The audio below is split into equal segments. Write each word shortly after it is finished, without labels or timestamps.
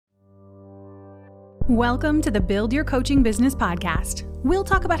Welcome to the Build Your Coaching Business podcast. We'll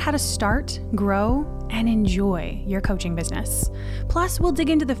talk about how to start, grow, and enjoy your coaching business. Plus, we'll dig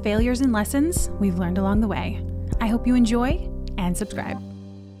into the failures and lessons we've learned along the way. I hope you enjoy and subscribe.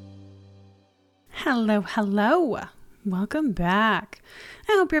 Hello. Welcome back.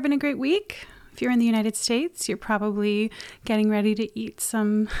 I hope you're having a great week. If you're in the United States, you're probably getting ready to eat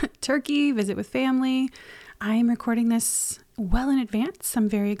some turkey, visit with family. I'm recording this well in advance. I'm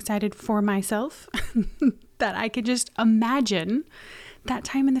very excited for myself that I could just imagine that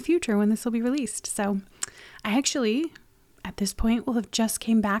time in the future when this will be released. So I actually, at this point, will have just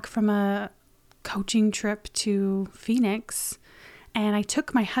came back from a coaching trip to Phoenix. And I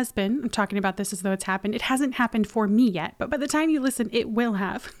took my husband, I'm talking about this as though it's happened. It hasn't happened for me yet, but by the time you listen, it will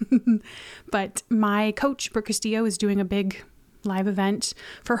have. But my coach, Brooke Castillo, is doing a big live event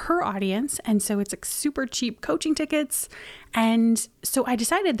for her audience. And so it's like super cheap coaching tickets. And so I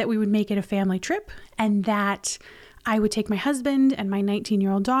decided that we would make it a family trip and that I would take my husband and my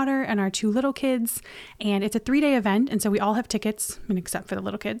 19-year-old daughter and our 2 little kids. And it's a 3-day event. And so we all have tickets, except for the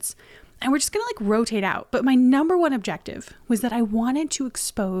little kids. And we're just going to rotate out. But my number one objective was that I wanted to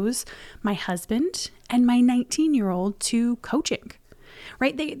expose my husband and my 19-year-old to coaching.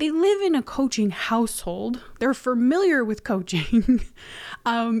 Right? They live in a coaching household. They're familiar with coaching,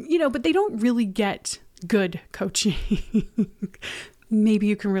 but they don't really get good coaching. Maybe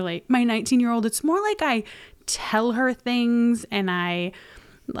you can relate. My 19-year-old, it's more like I tell her things and I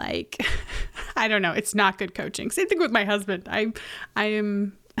don't know. It's not good coaching. Same thing with my husband. I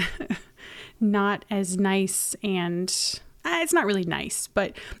am not as nice and it's not really nice,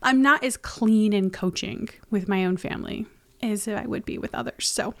 but I'm not as clean in coaching with my own family as I would be with others.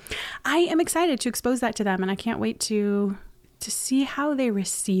 So I am excited to expose that to them and I can't wait to see how they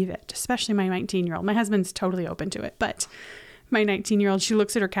receive it, especially my 19-year-old. My husband's totally open to it, but my 19-year-old, she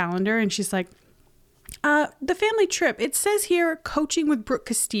looks at her calendar and she's like, the family trip, it says here coaching with Brooke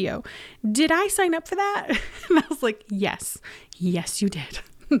Castillo. Did I sign up for that? And I was like, yes, you did.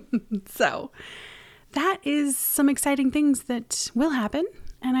 So that is some exciting things that will happen.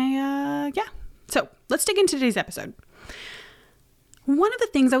 And so let's dig into today's episode. One of the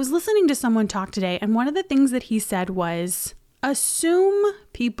things I was listening to someone talk today, and one of the things that he said was, assume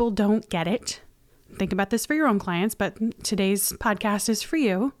people don't get it. Think about this for your own clients, but today's podcast is for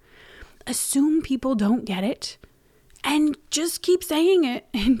you. Assume people don't get it and just keep saying it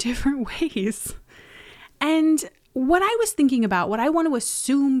in different ways. And what I was thinking about, what I want to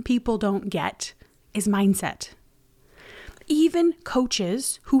assume people don't get is mindset. Even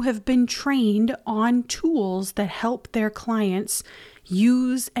coaches who have been trained on tools that help their clients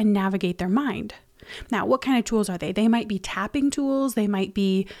use and navigate their mind. Now, what kind of tools are they? They might be tapping tools. They might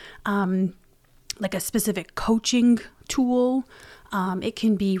be like a specific coaching tool. It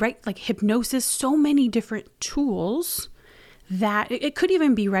can be, like hypnosis, so many different tools that it could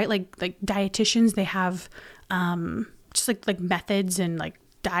even be, like dietitians, they have just like methods and like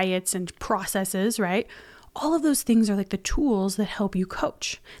diets and processes, right? All of those things are like the tools that help you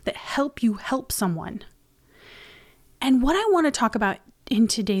coach, that help you help someone. And what I want to talk about in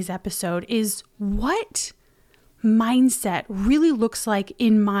today's episode is what mindset really looks like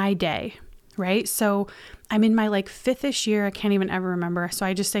in my day, right? So I'm in my 5th-ish year. I can't even ever remember. So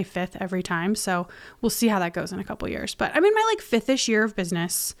I just say 5th every time. So we'll see how that goes in a couple years. But I'm in my 5th-ish year of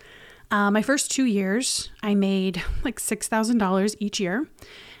business. My first 2 years, I made $6,000 each year.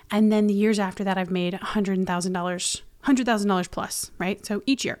 And then the years after that, I've made $100,000 plus, right? So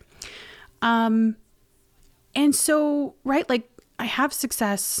each year. And so, right, I have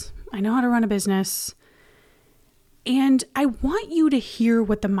success. I know how to run a business. And I want you to hear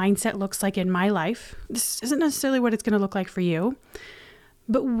what the mindset looks like in my life. This isn't necessarily what it's going to look like for you.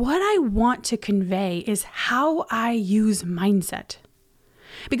 But what I want to convey is how I use mindset.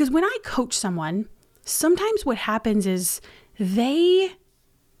 Because when I coach someone, sometimes what happens is they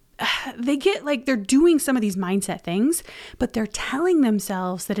get they're doing some of these mindset things, but they're telling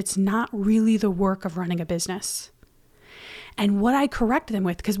themselves that it's not really the work of running a business. And what I correct them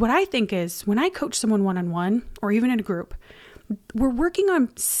with, because what I think is when I coach someone one-on-one or even in a group, we're working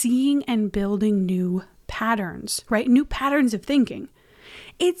on seeing and building new patterns, right? New patterns of thinking.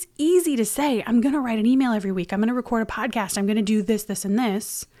 It's easy to say, I'm going to write an email every week. I'm going to record a podcast. I'm going to do this, this, and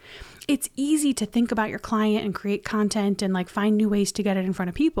this. It's easy to think about your client and create content and find new ways to get it in front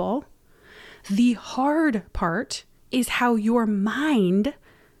of people. The hard part is how your mind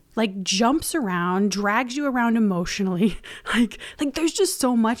jumps around, drags you around emotionally. There's just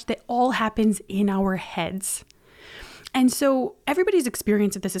so much that all happens in our heads. And so everybody's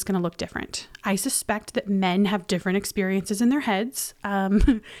experience of this is going to look different. I suspect that men have different experiences in their heads.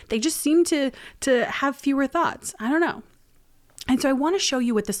 They just seem to have fewer thoughts. I don't know. And so I want to show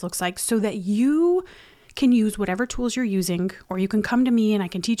you what this looks like so that you can use whatever tools you're using, or you can come to me and I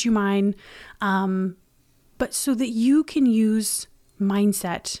can teach you mine. But so that you can use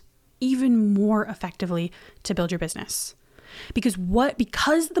mindset even more effectively to build your business. Because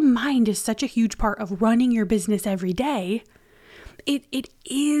the mind is such a huge part of running your business every day, it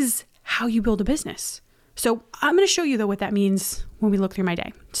is how you build a business. So I'm going to show you though what that means when we look through my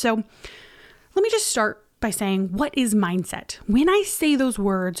day. So let me just start by saying, what is mindset? When I say those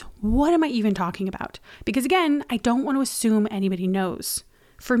words, what am I even talking about? Because again, I don't want to assume anybody knows.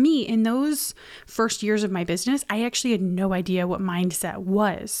 For me, in those first years of my business, I actually had no idea what mindset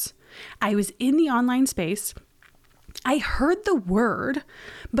was. I was in the online space. I heard the word,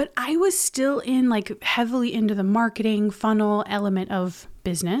 but I was still in heavily into the marketing funnel element of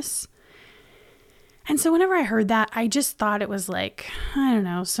business. And so whenever I heard that, I just thought it was I don't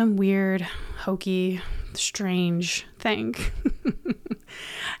know, some weird, hokey, strange thing.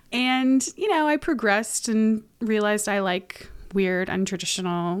 And, I progressed and realized I like weird,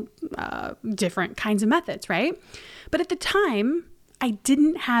 untraditional, different kinds of methods, right? But at the time, I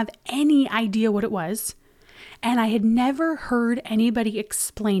didn't have any idea what it was. And I had never heard anybody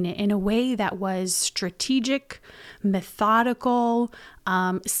explain it in a way that was strategic, methodical,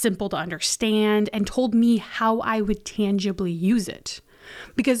 simple to understand, and told me how I would tangibly use it.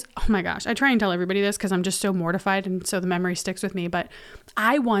 Because, oh my gosh, I try and tell everybody this because I'm just so mortified and so the memory sticks with me. But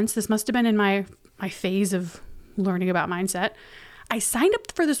this must have been in my phase of learning about mindset, I signed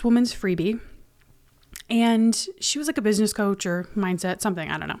up for this woman's freebie, and she was like a business coach or mindset, something,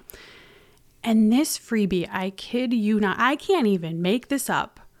 I don't know. And this freebie, I kid you not, I can't even make this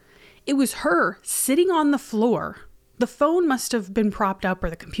up. It was her sitting on the floor. The phone must have been propped up, or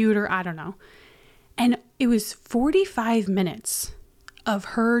the computer, I don't know. And it was 45 minutes of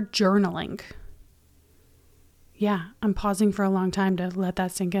her journaling. Yeah, I'm pausing for a long time to let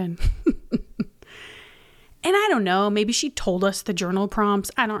that sink in. And I don't know, maybe she told us the journal prompts.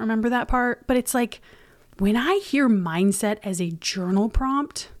 I don't remember that part, but it's when I hear mindset as a journal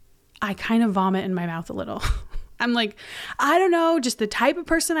prompt, I kind of vomit in my mouth a little. I'm I don't know, just the type of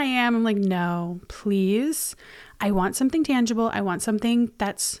person I am. I'm no, please. I want something tangible. I want something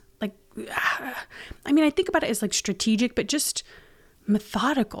that's I think about it as strategic, but just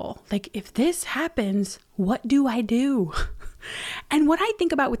methodical. If this happens, what do I do? And what I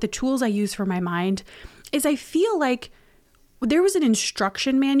think about with the tools I use for my mind is I feel there was an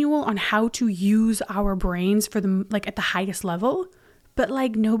instruction manual on how to use our brains for the at the highest level, but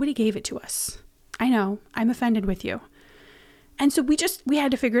nobody gave it to us. I know, I'm offended with you. And so we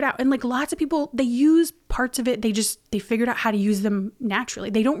had to figure it out. And lots of people, they use parts of it. They figured out how to use them naturally.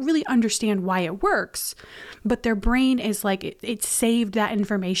 They don't really understand why it works, but their brain is it saved that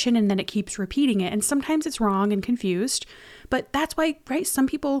information and then it keeps repeating it. And sometimes it's wrong and confused, but that's why, right? Some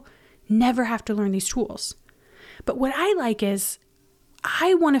people never have to learn these tools. But what I like is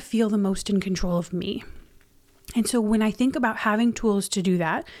I want to feel the most in control of me. And so when I think about having tools to do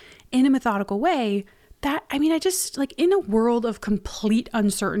that in a methodical way, I just in a world of complete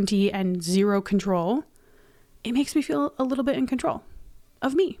uncertainty and zero control, it makes me feel a little bit in control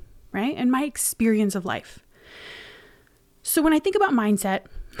of me, right? And my experience of life. So when I think about mindset,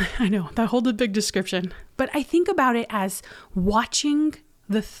 I know that holds a big description, but I think about it as watching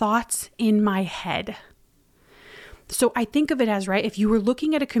the thoughts in my head. So I think of it as, right, if you were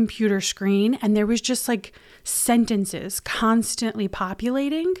looking at a computer screen and there was just sentences constantly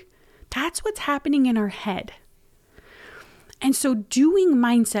populating, that's what's happening in our head. And so doing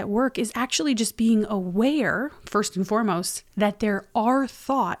mindset work is actually just being aware, first and foremost, that there are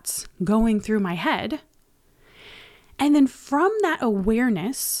thoughts going through my head. And then from that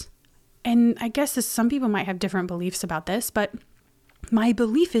awareness, and I guess some people might have different beliefs about this, but my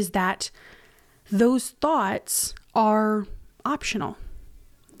belief is that those thoughts are optional,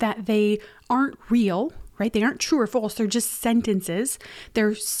 that they aren't real, right? They aren't true or false. They're just sentences.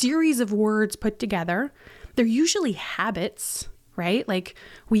 They're series of words put together. They're usually habits, right?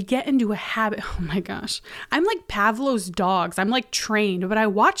 We get into a habit. Oh my gosh. I'm like Pavlov's dogs. I'm trained, but I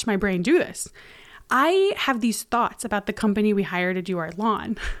watch my brain do this. I have these thoughts about the company we hire to do our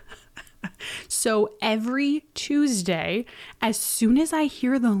lawn. So every Tuesday, as soon as I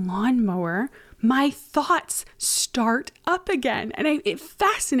hear the lawnmower, my thoughts start up again. And it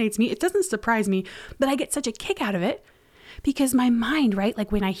fascinates me. It doesn't surprise me, but I get such a kick out of it because my mind, right?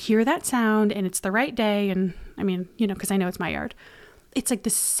 When I hear that sound and it's the right day, and because I know it's my yard, it's the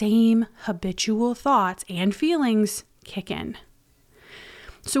same habitual thoughts and feelings kick in.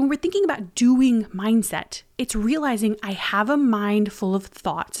 So when we're thinking about doing mindset, it's realizing I have a mind full of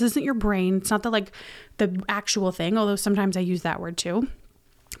thoughts. This isn't your brain. It's not the actual thing, although sometimes I use that word too.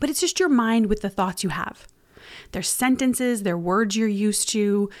 But it's just your mind with the thoughts you have. They're sentences, they're words you're used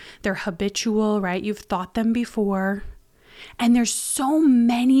to, they're habitual, right? You've thought them before. And there's so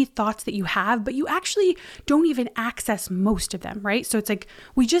many thoughts that you have, but you actually don't even access most of them, right? So it's like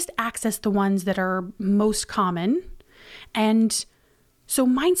we just access the ones that are most common. And so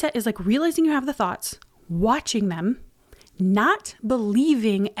mindset is like realizing you have the thoughts, watching them, not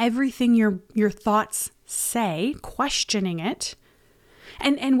believing everything your thoughts say, questioning it.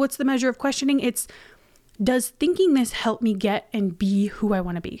 And what's the measure of questioning? It's, does thinking this help me get and be who I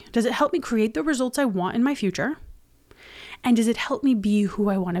want to be? Does it help me create the results I want in my future? And does it help me be who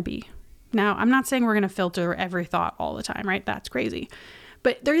I want to be? Now, I'm not saying we're going to filter every thought all the time, right? That's crazy.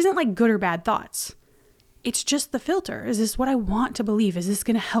 But there isn't like good or bad thoughts. It's just the filter. Is this what I want to believe? Is this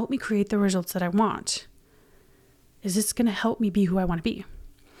going to help me create the results that I want? Is this going to help me be who I want to be?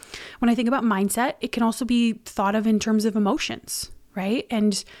 When I think about mindset, it can also be thought of in terms of emotions, right?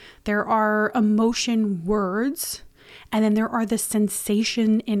 And there are emotion words, and then there's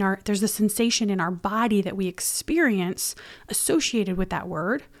the sensation in our body that we experience associated with that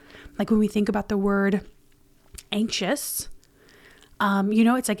word. Like when we think about the word anxious,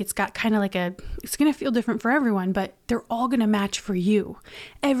 it's like it's got kind of like it's going to feel different for everyone, but they're all going to match for you.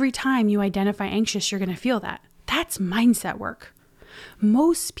 Every time you identify anxious, you're going to feel that. That's mindset work.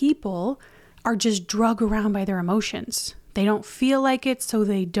 Most people are just drug around by their emotions. They don't feel like it, so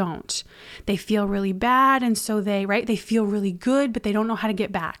they don't. They feel really bad, and so they feel really good, but they don't know how to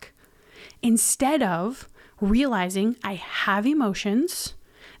get back. Instead of realizing I have emotions,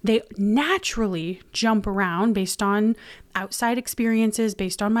 they naturally jump around based on outside experiences,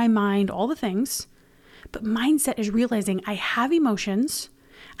 based on my mind, all the things. But mindset is realizing I have emotions,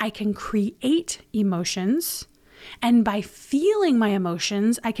 I can create emotions, and by feeling my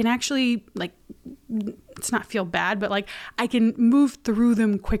emotions, I can actually it's not feel bad, but I can move through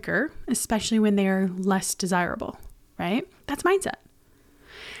them quicker, especially when they are less desirable, right? That's mindset.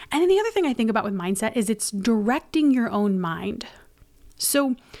 And then the other thing I think about with mindset is it's directing your own mind.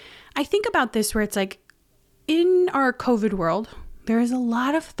 So I think about this where it's like in our COVID world, there is a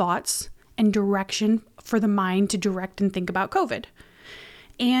lot of thoughts and direction for the mind to direct and think about COVID.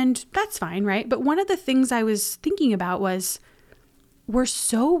 And that's fine, right? But one of the things I was thinking about was we're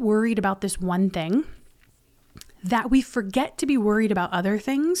so worried about this one thing that we forget to be worried about other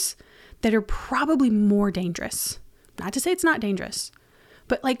things that are probably more dangerous. Not to say it's not dangerous,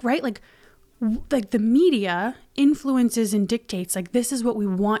 but the media influences and dictates this is what we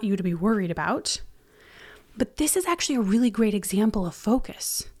want you to be worried about. But this is actually a really great example of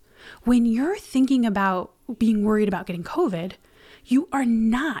focus. When you're thinking about being worried about getting COVID, you are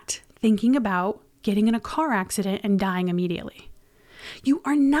not thinking about getting in a car accident and dying immediately. You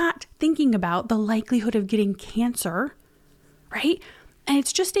are not thinking about the likelihood of getting cancer, right? And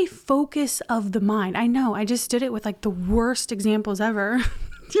it's just a focus of the mind. I know, I just did it with the worst examples ever.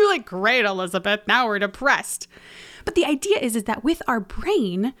 You're great, Elizabeth, now we're depressed. But the idea is that with our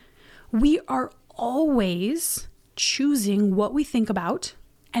brain, we are always choosing what we think about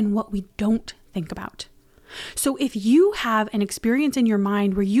and what we don't think about. So if you have an experience in your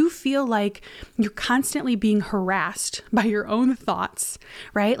mind where you feel like you're constantly being harassed by your own thoughts,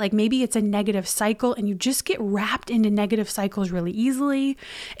 right? Maybe it's a negative cycle and you just get wrapped into negative cycles really easily.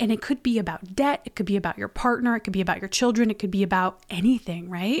 And it could be about debt. It could be about your partner. It could be about your children. It could be about anything,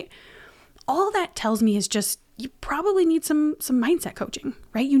 right? All that tells me is just you probably need some mindset coaching,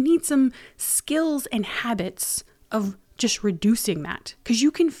 right? You need some skills and habits of just reducing that because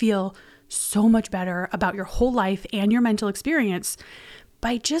you can feel so much better about your whole life and your mental experience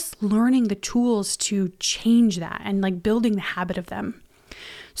by just learning the tools to change that and building the habit of them.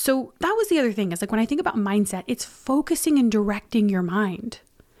 So that was the other thing is when I think about mindset, it's focusing and directing your mind.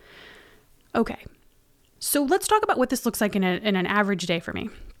 Okay. So let's talk about what this looks like in an average day for me.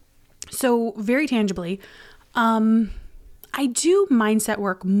 So very tangibly, I do mindset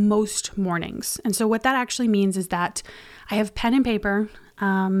work most mornings. And so what that actually means is that I have pen and paper,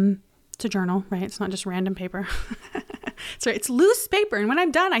 it's a journal, right? It's not just random paper. It's right. It's loose paper. And when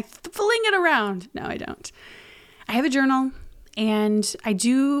I'm done, I fling it around. No, I don't. I have a journal and I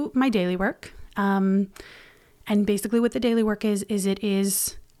do my daily work. And basically what the daily work is it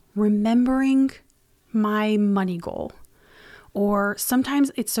is remembering my money goal. Or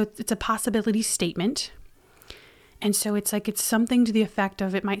sometimes it's a possibility statement. And so it's something to the effect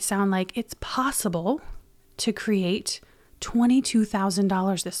of, it might sound like it's possible to create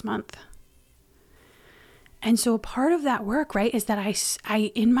 $22,000 this month. And so a part of that work, right, is that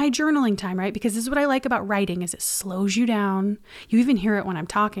I in my journaling time, right, because this is what I like about writing is it slows you down. You even hear it when I'm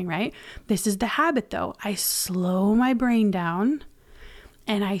talking, right? This is the habit though. I slow my brain down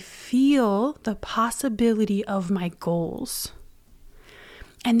and I feel the possibility of my goals.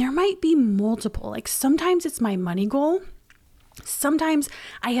 And there might be multiple, like sometimes it's my money goal. Sometimes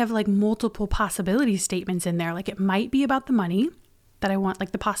I have like multiple possibility statements in there. Like it might be about the money that I want,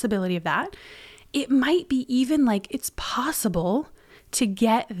 like the possibility of that. It might be even like it's possible to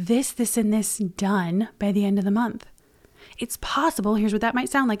get this, and this done by the end of the month. It's possible, here's what that might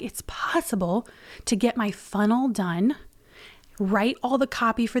sound like. It's possible to get my funnel done, write all the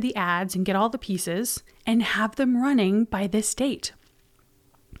copy for the ads and get all the pieces and have them running by this date.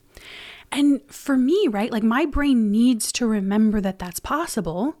 And for me, right, like my brain needs to remember that that's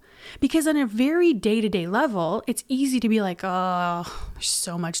possible because on a very day-to-day level, it's easy to be like, oh, there's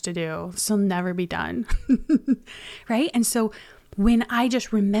so much to do. This will never be done, right? And so when I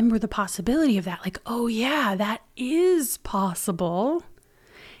just remember the possibility of that, like, oh yeah, that is possible,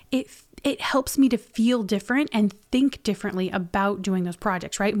 it helps me to feel different and think differently about doing those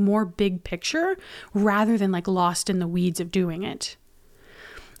projects, right? More big picture rather than like lost in the weeds of doing it.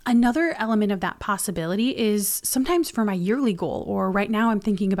 Another element of that possibility is sometimes for my yearly goal, or right now I'm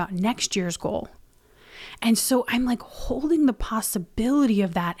thinking about next year's goal. And so I'm like holding the possibility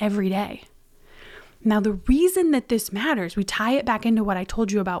of that every day. Now, the reason that this matters, we tie it back into what I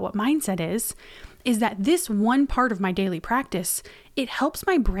told you about what mindset is that this one part of my daily practice, it helps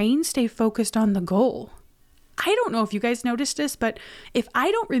my brain stay focused on the goal. I don't know if you guys noticed this, but if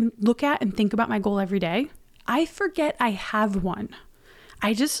I don't look at and think about my goal every day, I forget I have one.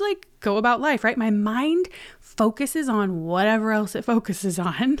 I just like go about life, right? My mind focuses on whatever else it focuses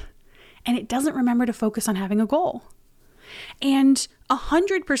on, and it doesn't remember to focus on having a goal. And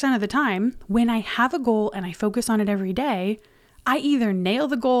 100% of the time, when I have a goal and I focus on it every day, I either nail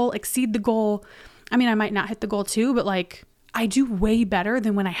the goal, exceed the goal. I mean, I might not hit the goal too, but like I do way better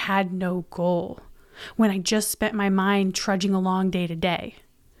than when I had no goal, when I just spent my mind trudging along day to day.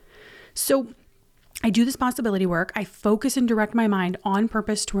 So I do this possibility work. I focus and direct my mind on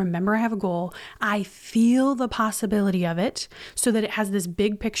purpose to remember I have a goal. I feel the possibility of it so that it has this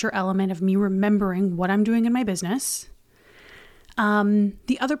big picture element of me remembering what I'm doing in my business.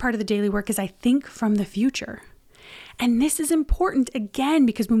 The other part of the daily work is I think from the future. And this is important again,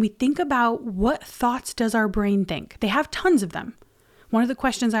 because when we think about what thoughts does our brain think, they have tons of them. One of the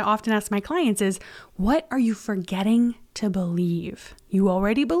questions I often ask my clients is, what are you forgetting to believe? You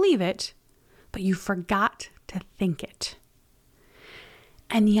already believe it, but you forgot to think it.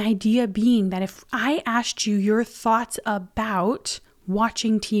 And the idea being that if I asked you your thoughts about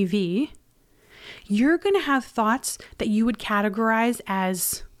watching TV, you're going to have thoughts that you would categorize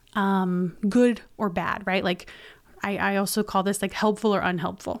as good or bad, right? Like I also call this like helpful or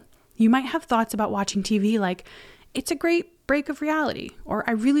unhelpful. You might have thoughts about watching TV like, it's a great break of reality, or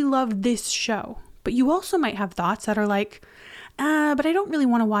I really love this show. But you also might have thoughts that are like, but I don't really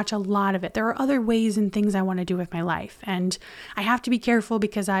want to watch a lot of it. There are other ways and things I want to do with my life. And I have to be careful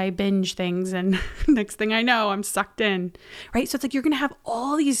because I binge things and next thing I know, I'm sucked in, right? So it's like you're going to have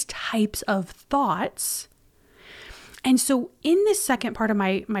all these types of thoughts. And so in this second part of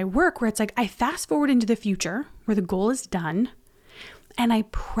my work where it's like I fast forward into the future where the goal is done and I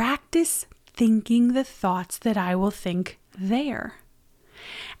practice thinking the thoughts that I will think there.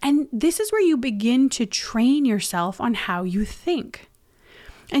 And this is where you begin to train yourself on how you think.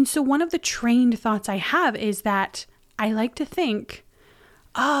 And so one of the trained thoughts I have is that I like to think,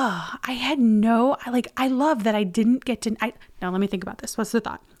 I love that I didn't get to, now let me think about this. What's the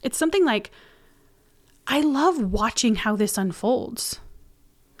thought? It's something like, I love watching how this unfolds.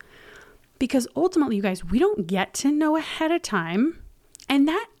 Because ultimately, you guys, we don't get to know ahead of time. And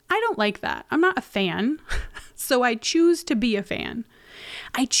that, I don't like that. I'm not a fan. So I choose to be a fan.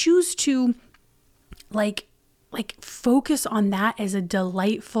 I choose to like focus on that as a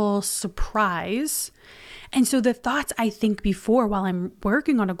delightful surprise. And so the thoughts I think before while I'm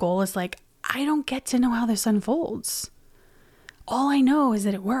working on a goal is like, I don't get to know how this unfolds. All I know is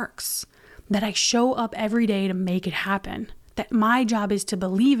that it works, that I show up every day to make it happen, that my job is to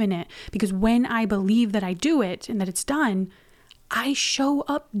believe in it, because when I believe that I do it and that it's done, I show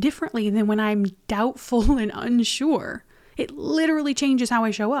up differently than when I'm doubtful and unsure. It literally changes how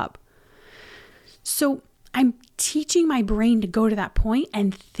I show up. So I'm teaching my brain to go to that point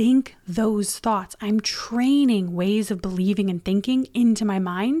and think those thoughts. I'm training ways of believing and thinking into my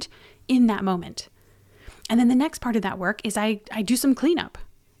mind in that moment. And then the next part of that work is I do some cleanup.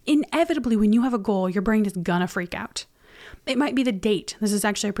 Inevitably, when you have a goal, your brain is gonna freak out. It might be the date. This is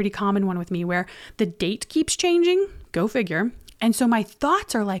actually a pretty common one with me where the date keeps changing. Go figure. And so my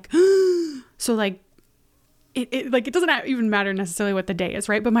thoughts are like, so like, it doesn't even matter necessarily what the day is,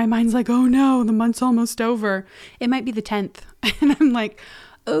 right? But my mind's like, oh no, the month's almost over. It might be the 10th. And I'm like,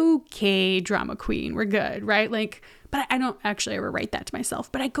 okay, drama queen, we're good, right? Like, but I don't actually ever write that to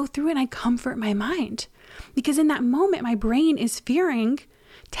myself, but I go through and I comfort my mind because in that moment, my brain is fearing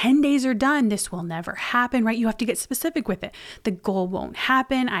 10 days are done. This will never happen, right? You have to get specific with it. The goal won't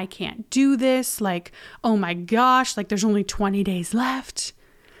happen. I can't do this. Like, oh my gosh, like there's only 20 days left.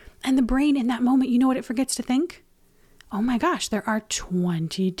 And the brain in that moment, you know what it forgets to think? Oh my gosh, there are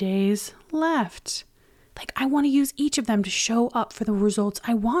 20 days left. Like I want to use each of them to show up for the results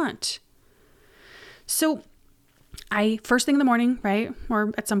I want. So first thing in the morning, right?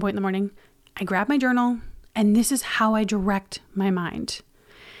 Or at some point in the morning, I grab my journal and this is how I direct my mind.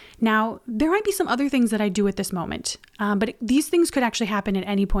 Now, there might be some other things that I do at this moment, but these things could actually happen at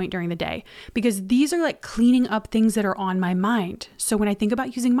any point during the day because these are like cleaning up things that are on my mind. So when I think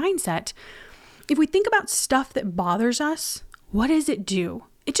about using mindset, if we think about stuff that bothers us, what does it do?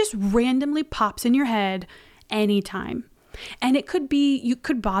 It just randomly pops in your head anytime. And it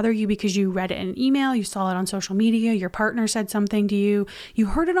could bother you because you read it in an email, you saw it on social media, your partner said something to you, you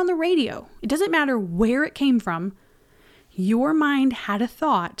heard it on the radio. It doesn't matter where it came from. Your mind had a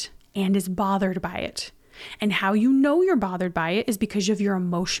thought and is bothered by it. And how you know you're bothered by it is because of your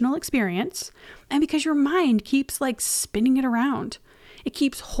emotional experience and because your mind keeps like spinning it around. It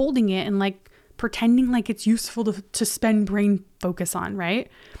keeps holding it and like pretending like it's useful to spend brain focus on,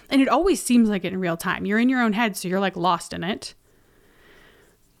 right? And it always seems like it in real time. You're in your own head, so you're like lost in it.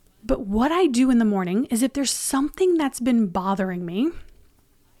 But what I do in the morning is if there's something that's been bothering me,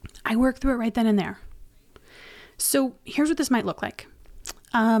 I work through it right then and there. So here's what this might look like.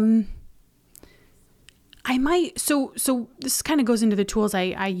 So this kind of goes into the tools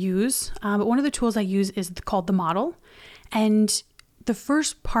I use, but one of the tools I use is called the model. And the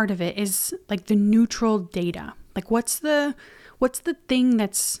first part of it is like the neutral data. Like what's the thing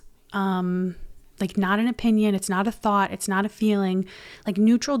that's, like not an opinion, it's not a thought, it's not a feeling. Like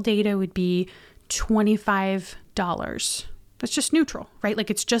neutral data would be $25. That's just neutral, right?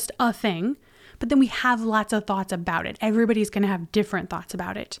 Like it's just a thing. But then we have lots of thoughts about it. Everybody's going to have different thoughts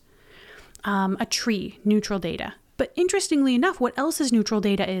about it. A tree, neutral data. But interestingly enough, what else is neutral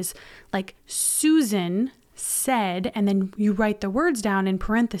data is like Susan said, and then you write the words down in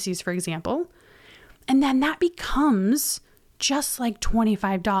parentheses, for example. And then that becomes just like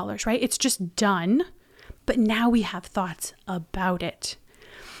 $25, right? It's just done. But now we have thoughts about it.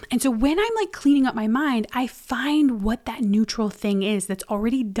 And so when I'm like cleaning up my mind, I find what that neutral thing is that's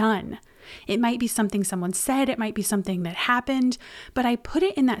already done. It might be something someone said, it might be something that happened, but I put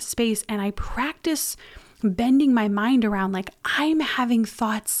it in that space and I practice bending my mind around like I'm having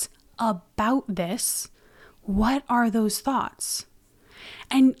thoughts about this. What are those thoughts?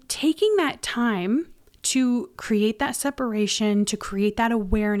 And taking that time to create that separation, to create that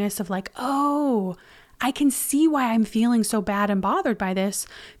awareness of like, oh, I can see why I'm feeling so bad and bothered by this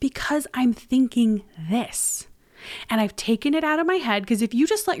because I'm thinking this. And I've taken it out of my head because if you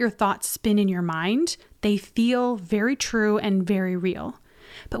just let your thoughts spin in your mind, they feel very true and very real.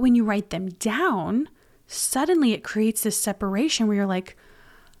 But when you write them down, suddenly it creates this separation where you're like,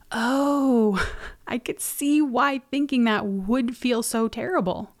 oh, I could see why thinking that would feel so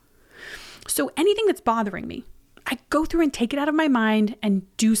terrible. So anything that's bothering me, I go through and take it out of my mind and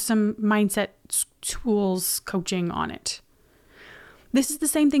do some mindset tools coaching on it. This is the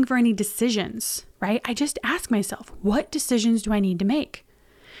same thing for any decisions, right? I just ask myself, what decisions do I need to make?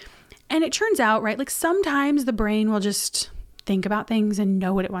 And it turns out, right, like sometimes the brain will just think about things and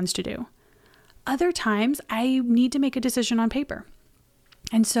know what it wants to do. Other times I need to make a decision on paper.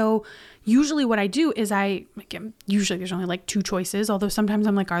 And so usually what I do is usually there's only like 2 choices, although sometimes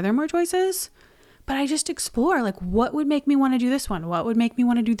I'm like, are there more choices? But I just explore like what would make me want to do this one? What would make me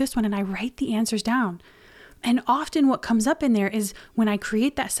want to do this one? And I write the answers down. And often what comes up in there is when I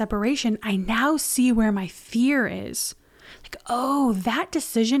create that separation, I now see where my fear is. Like, oh, that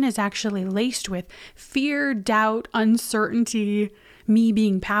decision is actually laced with fear, doubt, uncertainty, me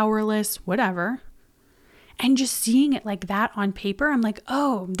being powerless, whatever. And just seeing it like that on paper, I'm like,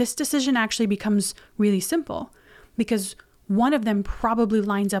 oh, this decision actually becomes really simple because one of them probably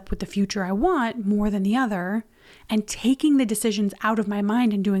lines up with the future I want more than the other. And taking the decisions out of my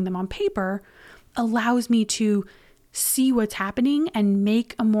mind and doing them on paper allows me to see what's happening and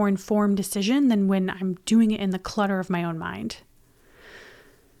make a more informed decision than when I'm doing it in the clutter of my own mind.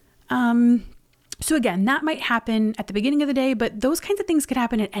 So again, that might happen at the beginning of the day, but those kinds of things could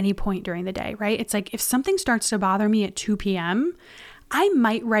happen at any point during the day, right? It's like if something starts to bother me at 2 p.m., I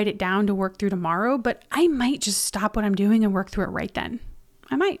might write it down to work through tomorrow, but I might just stop what I'm doing and work through it right then.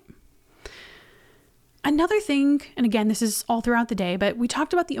 I might. Another thing, and again, this is all throughout the day, but we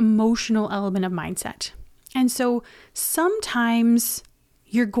talked about the emotional element of mindset. And so sometimes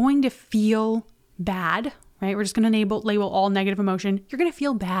you're going to feel bad, right? We're just going to label all negative emotion. You're going to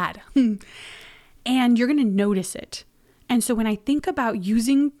feel bad and you're going to notice it. And so when I think about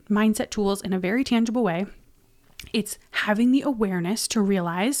using mindset tools in a very tangible way, it's having the awareness to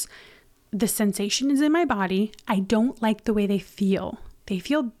realize the sensation is in my body. I don't like the way they feel. They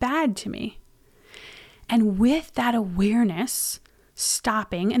feel bad to me. And with that awareness,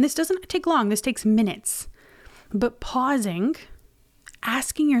 stopping, and this doesn't take long, this takes minutes, but pausing,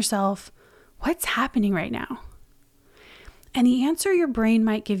 asking yourself, what's happening right now? And the answer your brain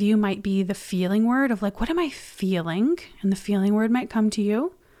might give you might be the feeling word of like, what am I feeling? And the feeling word might come to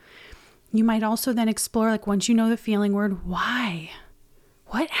you. You might also then explore, like, once you know the feeling word, why?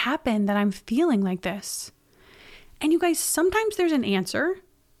 What happened that I'm feeling like this? And you guys, sometimes there's an answer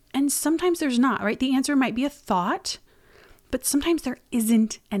and sometimes there's not, right? The answer might be a thought, but sometimes there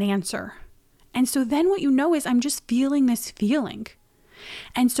isn't an answer. And so then what you know is I'm just feeling this feeling.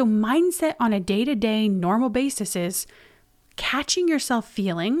 And so mindset on a day-to-day normal basis is catching yourself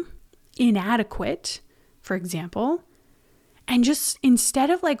feeling inadequate, for example, and just instead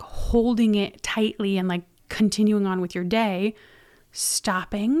of like holding it tightly and like continuing on with your day,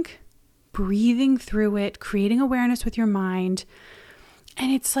 stopping, breathing through it, creating awareness with your mind.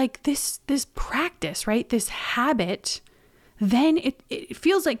 And it's like this practice, right? This habit. Then it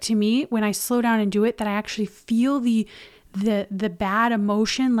feels like to me when I slow down and do it that I actually feel the bad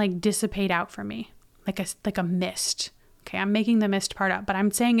emotion like dissipate out from me, like a mist. Okay, I'm making the mist part up, but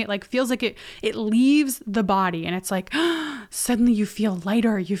I'm saying it like feels like it leaves the body and it's like suddenly you feel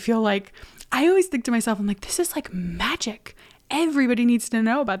lighter. You feel like, I always think to myself, I'm like, this is like magic. Everybody needs to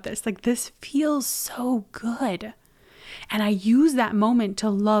know about this. Like this feels so good. And I use that moment to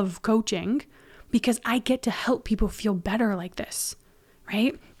love coaching because I get to help people feel better like this,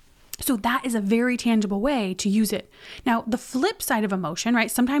 right? So that is a very tangible way to use it. Now, the flip side of emotion,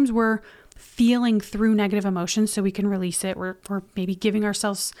 right? Sometimes we're feeling through negative emotions so we can release it. We're maybe giving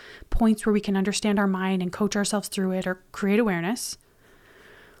ourselves points where we can understand our mind and coach ourselves through it or create awareness.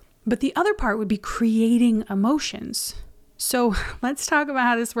 But the other part would be creating emotions. So let's talk about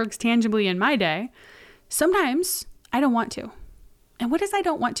how this works tangibly in my day. Sometimes I don't want to. And what does I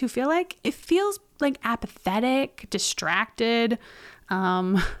don't want to feel like? It feels like apathetic, distracted,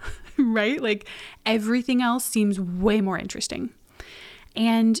 right? Like everything else seems way more interesting.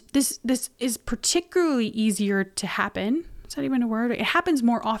 And this is particularly easier to happen. Is that even a word? It happens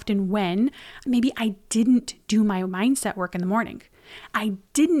more often when maybe I didn't do my mindset work in the morning. I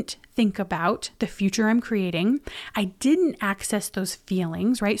didn't think about the future I'm creating. I didn't access those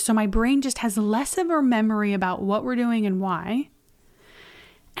feelings, right? So my brain just has less of a memory about what we're doing and why.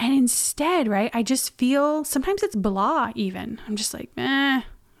 And instead, right, I just feel, sometimes it's blah even. I'm just like, I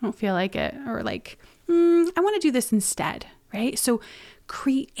don't feel like it. Or like, I want to do this instead, right? So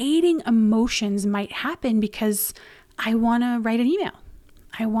creating emotions might happen because I want to write an email.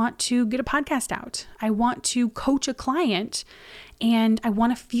 I want to get a podcast out. I want to coach a client and I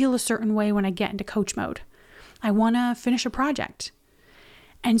want to feel a certain way when I get into coach mode. I want to finish a project.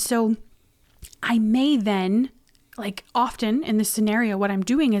 And so I may then, like often in this scenario, what I'm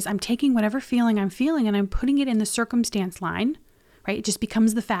doing is I'm taking whatever feeling I'm feeling and I'm putting it in the circumstance line, right? It just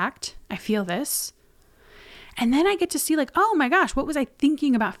becomes the fact. I feel this. And then I get to see like, oh my gosh, what was I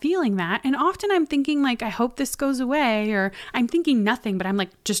thinking about feeling that? And often I'm thinking like, I hope this goes away, or I'm thinking nothing, but I'm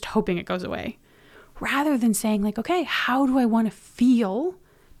like just hoping it goes away. Rather than saying like, okay, how do I want to feel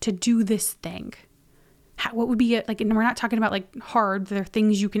to do this thing? What would be it like? And we're not talking about like hard. There are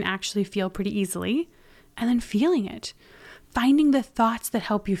things you can actually feel pretty easily. And then feeling it, finding the thoughts that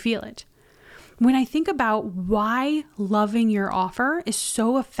help you feel it. When I think about why loving your offer is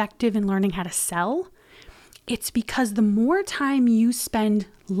so effective in learning how to sell, it's because the more time you spend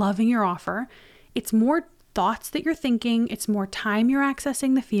loving your offer, it's more thoughts that you're thinking, it's more time you're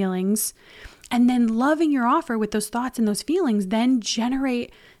accessing the feelings, and then loving your offer with those thoughts and those feelings then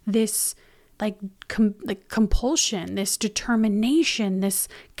generate this like compulsion, this determination, this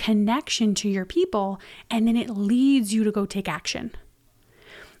connection to your people, and then it leads you to go take action.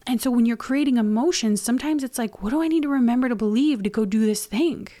 And so when you're creating emotions, sometimes it's like, what do I need to remember to believe to go do this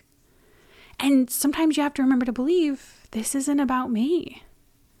thing? And sometimes you have to remember to believe this isn't about me.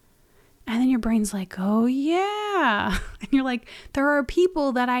 And then your brain's like, oh yeah. And you're like, there are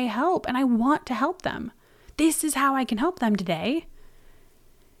people that I help and I want to help them. This is how I can help them today.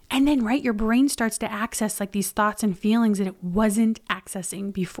 And then, right, your brain starts to access like these thoughts and feelings that it wasn't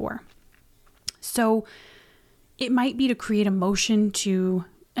accessing before. So it might be to create an emotion to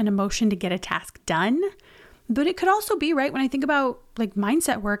get a task done. But it could also be, right, when I think about like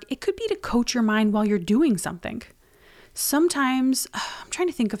mindset work, it could be to coach your mind while you're doing something. Sometimes, I'm trying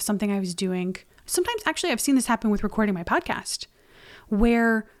to think of something I was doing. Sometimes, actually, I've seen this happen with recording my podcast,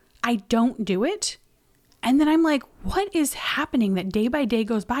 where I don't do it. And then I'm like, what is happening that day by day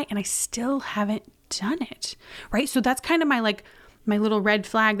goes by and I still haven't done it, right? So that's kind of my little red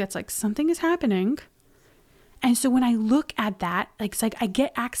flag that's like, something is happening. And so when I look at that, like, it's like I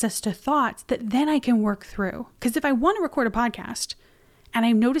get access to thoughts that then I can work through. Because if I want to record a podcast and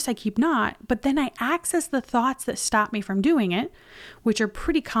I notice I keep not, but then I access the thoughts that stop me from doing it, which are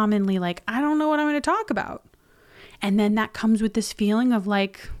pretty commonly like, I don't know what I'm going to talk about. And then that comes with this feeling of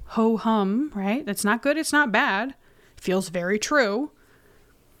like, ho hum, right? That's not good. It's not bad. Feels very true.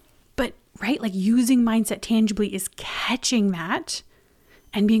 But, right, like using mindset tangibly is catching that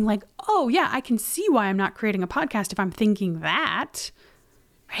and being like, oh yeah, I can see why I'm not creating a podcast if I'm thinking that,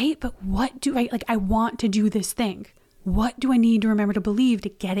 right? But what do I want to do this thing. What do I need to remember to believe to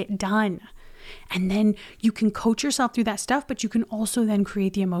get it done? And then you can coach yourself through that stuff, but you can also then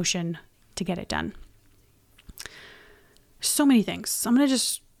create the emotion to get it done. So many things. I'm going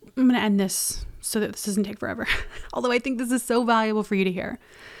to end this so that this doesn't take forever. Although I think this is so valuable for you to hear.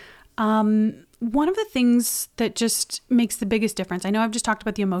 One of the things that just makes the biggest difference, I know I've just talked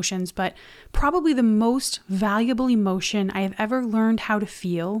about the emotions, but probably the most valuable emotion I have ever learned how to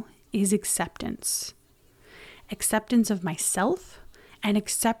feel is acceptance. Acceptance of myself and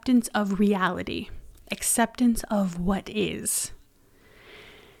acceptance of reality. Acceptance of what is.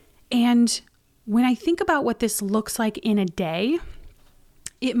 And when I think about what this looks like in a day,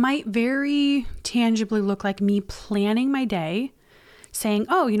 it might very tangibly look like me planning my day, saying,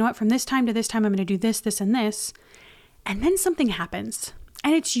 oh, you know what, from this time to this time, I'm going to do this, this, and this. And then something happens.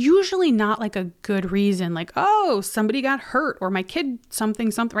 And it's usually not like a good reason, like, oh, somebody got hurt or my kid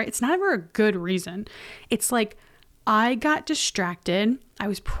something, right? It's not ever a good reason. It's like, I got distracted. I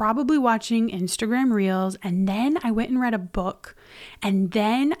was probably watching Instagram Reels, and then I went and read a book, and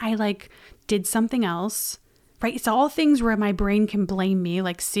then I did something else, right? It's all things where my brain can blame me,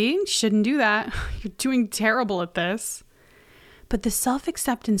 like, see, shouldn't do that. You're doing terrible at this. But the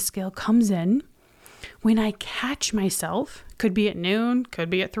self-acceptance skill comes in when I catch myself. Could be at noon, could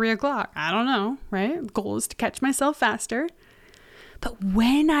be at 3:00. I don't know, right? The goal is to catch myself faster. But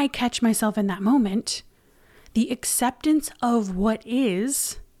when I catch myself in that moment, the acceptance of what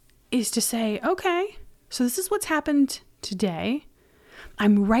is to say, okay, so this is what's happened today.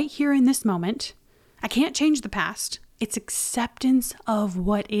 I'm right here in this moment. I can't change the past. It's acceptance of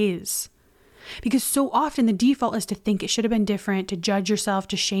what is. Because so often the default is to think it should have been different, to judge yourself,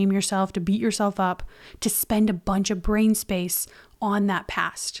 to shame yourself, to beat yourself up, to spend a bunch of brain space on that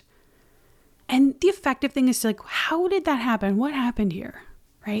past. And the effective thing is to how did that happen? What happened here?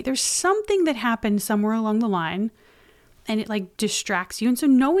 Right? There's something that happened somewhere along the line and it distracts you. And so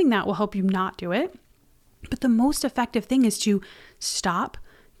knowing that will help you not do it. But the most effective thing is to stop,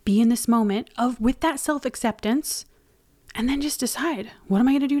 be in this moment with that self-acceptance, and then just decide, what am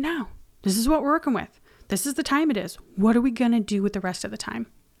I going to do now? This is what we're working with. This is the time it is. What are we going to do with the rest of the time?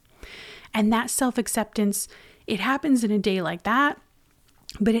 And that self-acceptance, it happens in a day like that,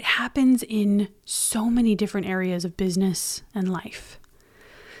 but it happens in so many different areas of business and life.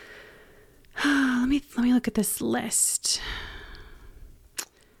 Let me look at this list.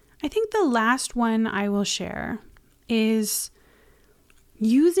 I think the last one I will share is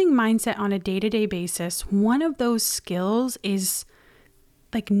using mindset on a day-to-day basis. One of those skills is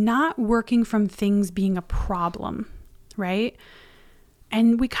not working from things being a problem, right?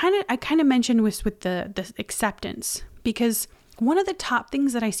 And I kind of mentioned with the acceptance, because one of the top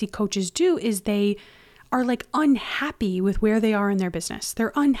things that I see coaches do is they are unhappy with where they are in their business.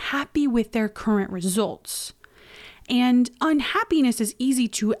 They're unhappy with their current results. And unhappiness is easy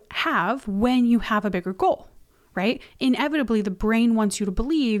to have when you have a bigger goal, right? Inevitably, the brain wants you to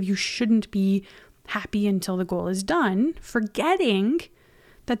believe you shouldn't be happy until the goal is done, forgetting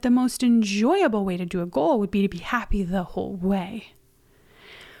that the most enjoyable way to do a goal would be to be happy the whole way.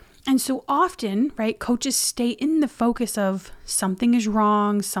 And so often, right, coaches stay in the focus of something is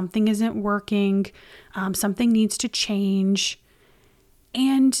wrong, something isn't working, something needs to change.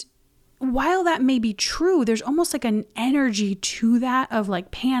 And while that may be true, there's almost an energy to that of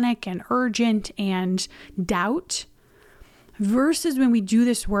panic and urgent and doubt, versus when we do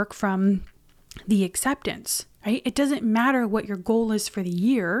this work from the acceptance, right? It doesn't matter what your goal is for the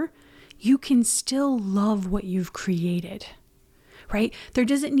year. You can still love what you've created, right? There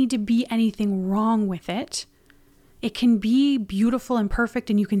doesn't need to be anything wrong with it. It can be beautiful and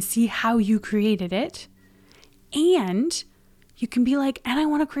perfect, and you can see how you created it. And you can be like, and I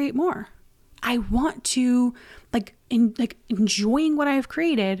want to create more. I want to, enjoying what I've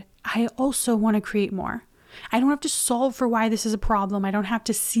created, I also want to create more. I don't have to solve for why this is a problem. I don't have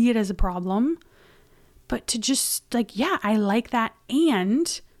to see it as a problem, but to just I like that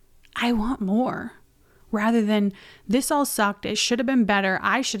and I want more. Rather than this all sucked, it should have been better,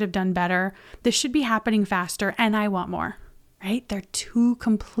 I should have done better, this should be happening faster, and I want more, right? They're two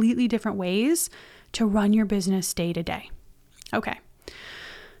completely different ways to run your business day to day. Okay.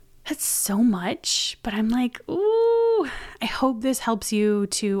 That's so much, but I'm like, ooh, I hope this helps you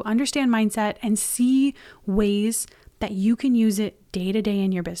to understand mindset and see ways that you can use it day to day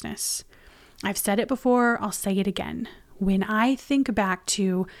in your business. I've said it before, I'll say it again. When I think back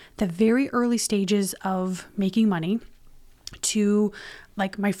to the very early stages of making money to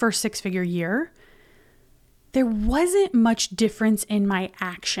my first 6-figure year, there wasn't much difference in my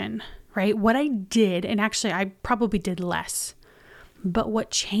action, right? What I did, and actually I probably did less, but what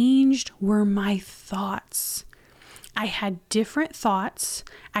changed were my thoughts. I had different thoughts.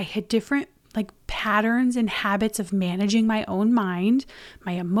 I had different patterns and habits of managing my own mind,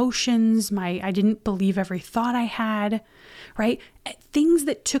 my emotions, I didn't believe every thought I had, right? Things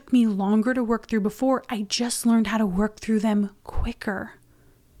that took me longer to work through before, I just learned how to work through them quicker.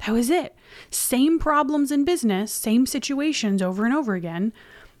 That was it. Same problems in business, same situations over and over again.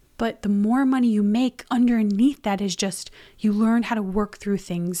 But the more money you make, underneath that is just you learn how to work through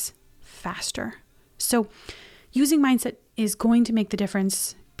things faster. So using mindset is going to make the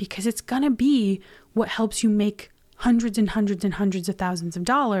difference because it's going to be what helps you make hundreds and hundreds and hundreds of thousands of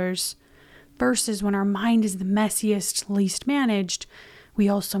dollars versus when our mind is the messiest, least managed, we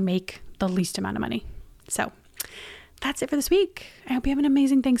also make the least amount of money. So that's it for this week. I hope you have an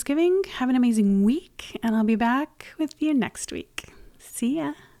amazing Thanksgiving. Have an amazing week, and I'll be back with you next week. See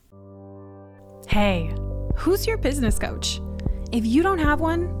ya. Hey, who's your business coach? If you don't have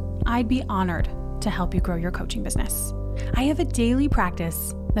one, I'd be honored to help you grow your coaching business. I have a daily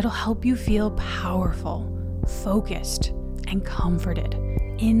practice that'll help you feel powerful, focused, and comforted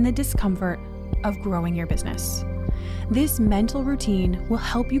in the discomfort of growing your business. This mental routine will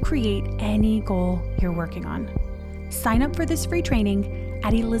help you create any goal you're working on. Sign up for this free training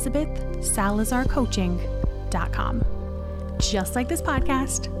at ElizabethSalazarCoaching.com. Just like this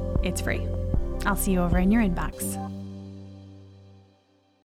podcast, it's free. I'll see you over in your inbox.